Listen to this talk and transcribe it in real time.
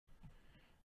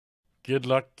Good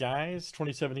luck, guys.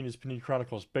 2017 is Panini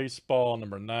Chronicles Baseball,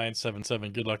 number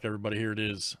 977. Good luck, everybody. Here it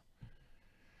is.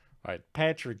 All right,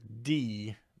 Patrick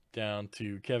D down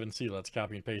to Kevin C. Let's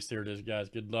copy and paste. There it is, guys.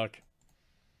 Good luck.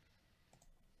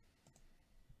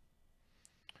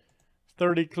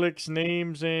 30 clicks,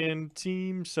 names, and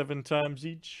teams, 7 times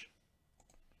each.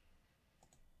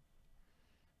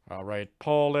 All right,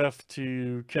 Paul F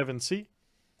to Kevin C.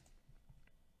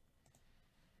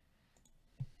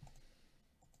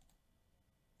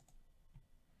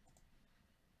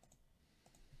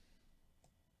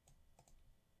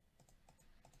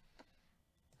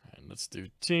 And let's do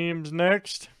teams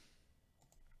next.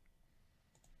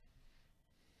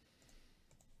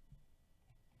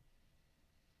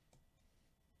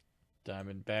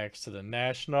 Diamondbacks to the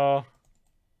National.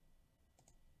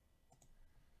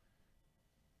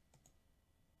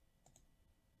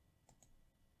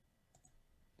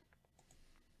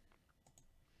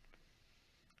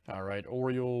 All right,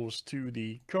 Orioles to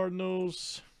the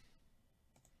Cardinals.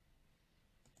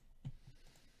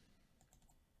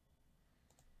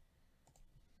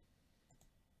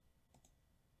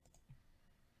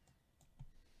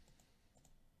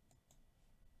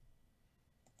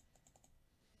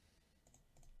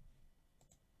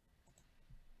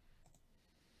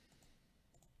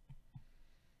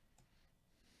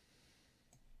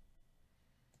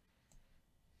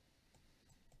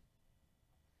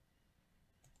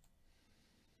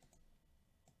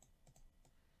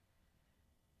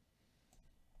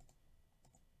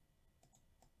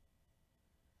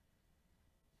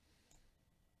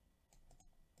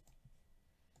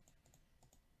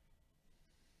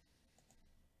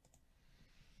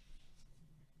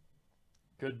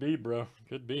 Could be, bro.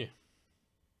 Could be.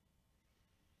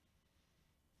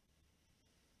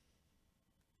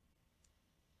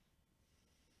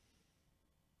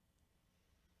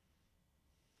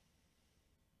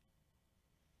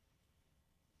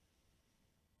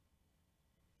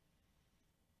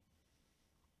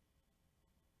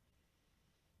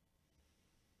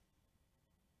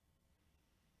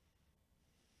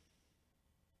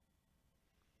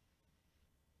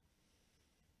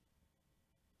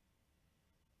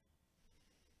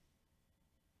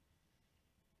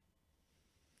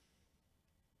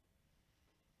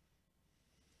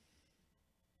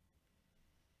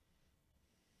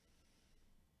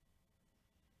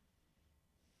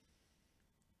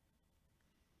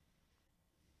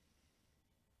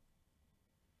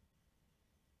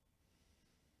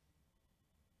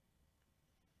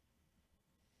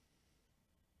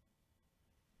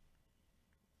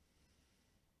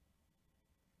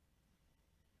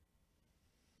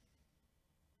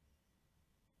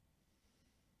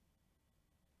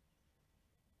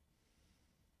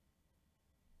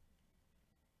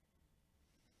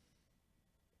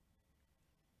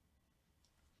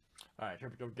 All right, here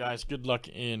we go, guys. Good luck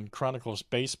in Chronicles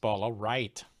Baseball. All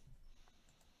right.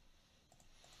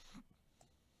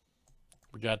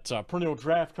 We got perennial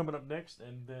draft coming up next,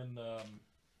 and then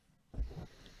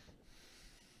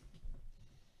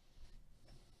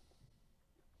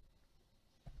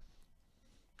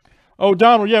oh,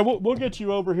 Donald, yeah, we'll get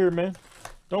you over here, man.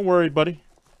 Don't worry, buddy.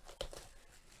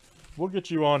 We'll get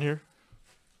you on here.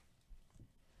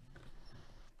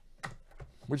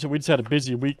 We just had a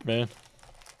busy week, man.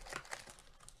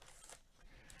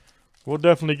 We'll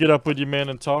definitely get up with you, man,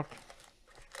 and talk.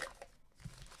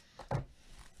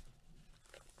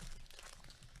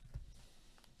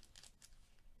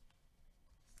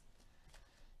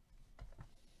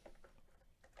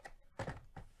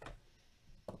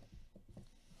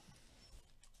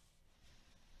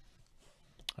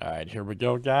 All right, here we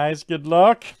go, guys. Good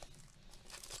luck.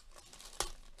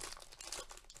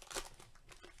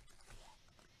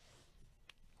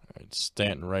 All right,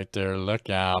 Stanton right there.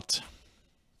 Look out.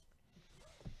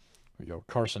 Here we go.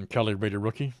 Carson Kelly, rated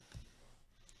rookie.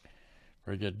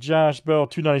 Very good. Josh Bell,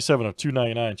 297 of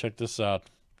 299. Check this out.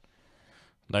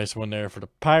 Nice one there for the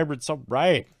Pirates. All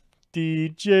right.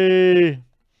 DJL.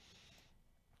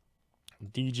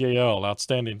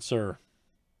 Outstanding, sir.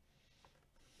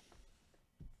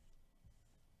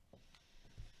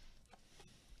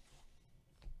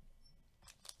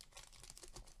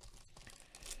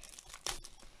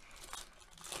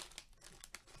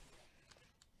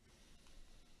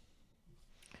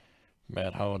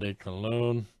 Matt Holliday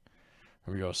Cologne.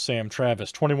 Here we go. Sam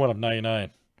Travis, 21 of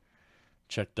 99.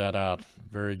 Check that out.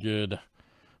 Very good.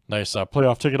 Nice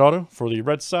playoff ticket auto for the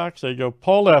Red Sox. There you go.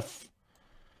 Paul F.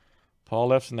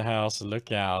 Paul F's in the house.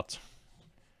 Look out.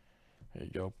 There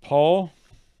you go, Paul.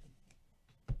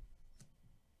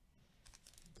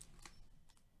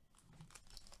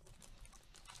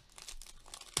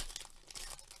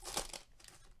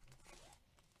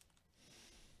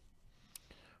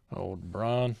 Old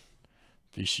Braun.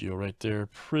 Vicio right there.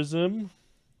 Prism.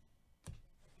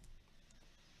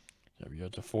 There we go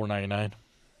to $4.99.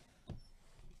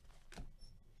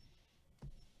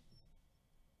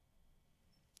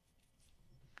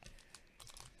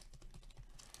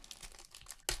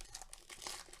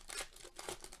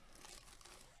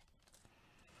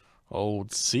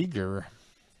 Old Seager.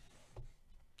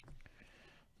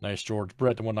 Nice George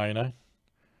Brett to $1.99.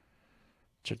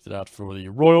 Checked it out for the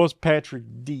Royals. Patrick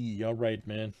D. All right,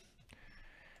 man.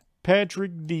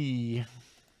 Patrick D.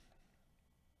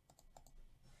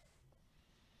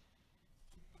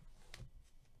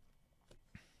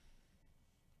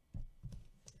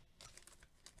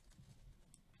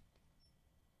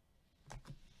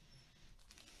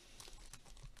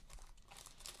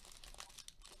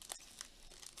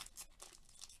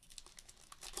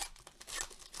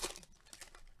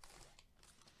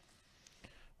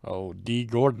 Oh, D.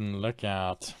 Gordon, look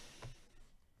out.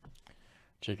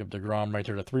 Jacob deGrom right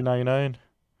there to $3.99.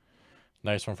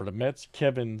 Nice one for the Mets.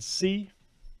 Kevin C.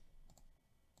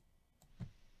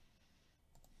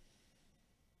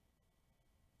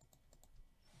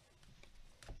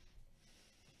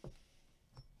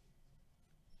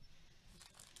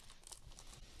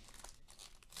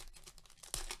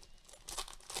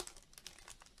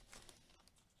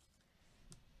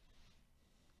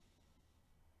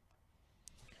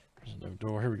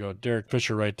 Door. Here we go. Derek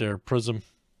Fisher right there. Prism.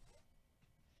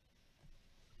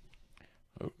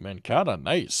 Oh, Mancada.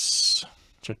 Nice.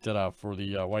 Check that out for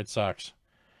the White Sox.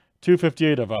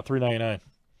 258 of $3.99.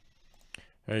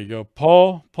 There you go.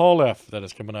 Paul F. That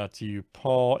is coming out to you.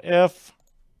 Paul F.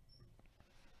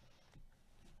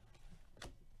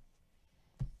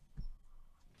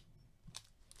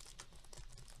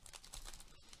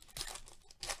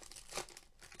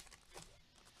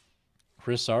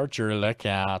 Chris Archer. Look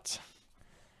out.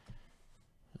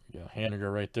 Yeah,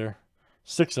 Haniger right there.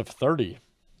 6 of 30.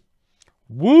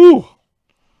 Woo!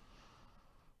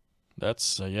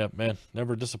 That's, yeah, man.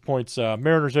 Never disappoints.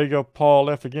 Mariners, there you go. Paul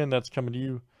F. again. That's coming to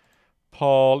you.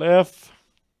 Paul F.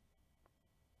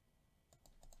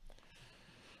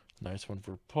 Nice one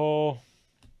for Paul.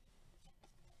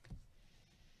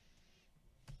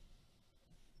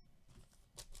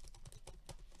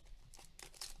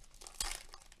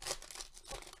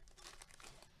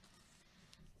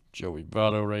 Joey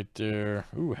Votto right there.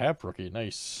 Ooh, Hap rookie.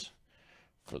 Nice.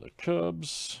 For the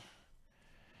Cubs.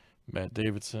 Matt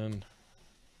Davidson.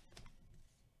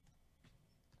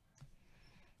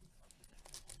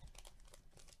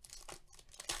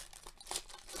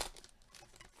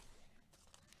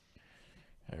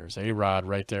 There's A-Rod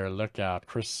right there. Look out.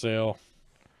 Chris Sale.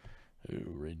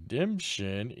 Ooh,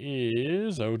 redemption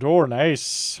is Odor.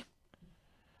 Nice.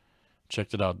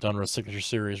 Checked it out. Dunra Signature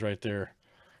Series right there.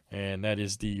 And that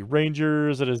is the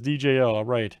Rangers. That is DJL. All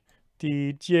right.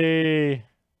 DJ.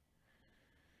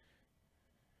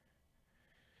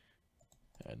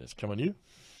 And it's coming to you.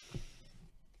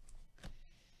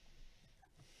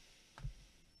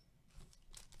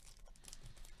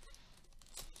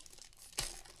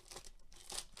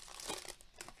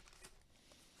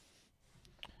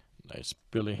 Nice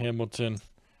Billy Hamilton.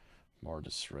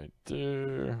 Martis right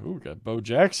there. Ooh, got Bo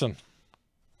Jackson.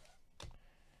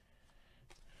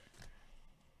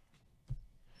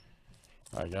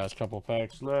 All right, guys, couple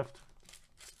packs left.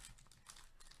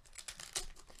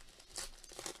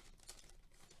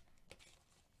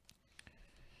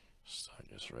 So I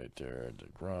guess right there,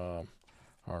 DeGrom.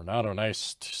 Arenado,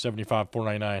 nice. 75,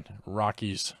 $4.99.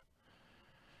 Rockies.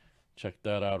 Check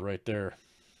that out right there.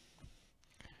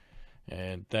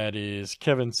 And that is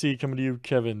Kevin C. coming to you.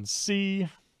 Kevin C.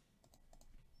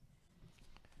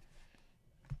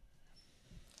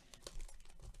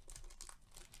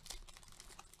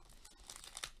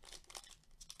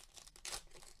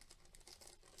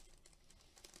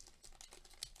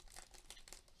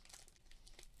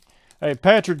 Hey,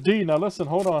 Patrick D. Now listen,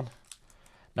 hold on.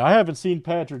 Now I haven't seen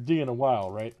Patrick D in a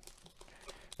while, right?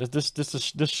 This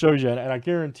shows you, and I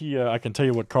guarantee you, I can tell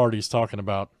you what card he's talking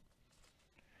about.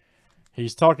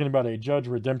 He's talking about a Judge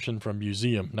Redemption from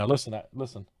Museum. Now listen,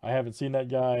 I haven't seen that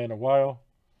guy in a while.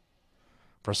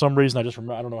 For some reason, I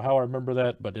don't know how I remember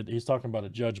that, but he's talking about a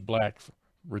Judge Black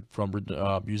from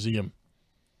Museum.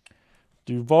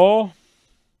 Duvall.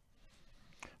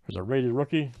 There's a rated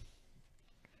rookie.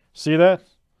 See that?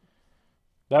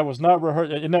 That was not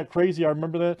rehearsed. Isn't that crazy? I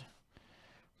remember that.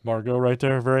 Margot right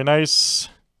there. Very nice.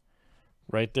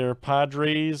 Right there.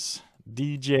 Padres.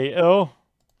 DJL.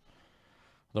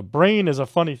 The brain is a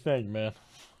funny thing, man.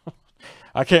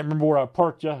 I can't remember where I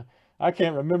parked. I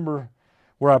can't remember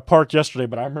where I parked yesterday,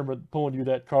 but I remember pulling you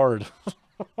that card.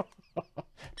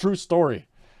 True story.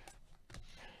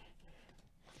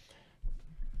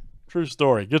 True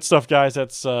story. Good stuff, guys.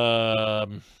 That's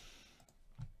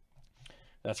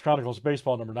Chronicles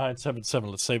Baseball number 977.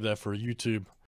 Let's save that for YouTube.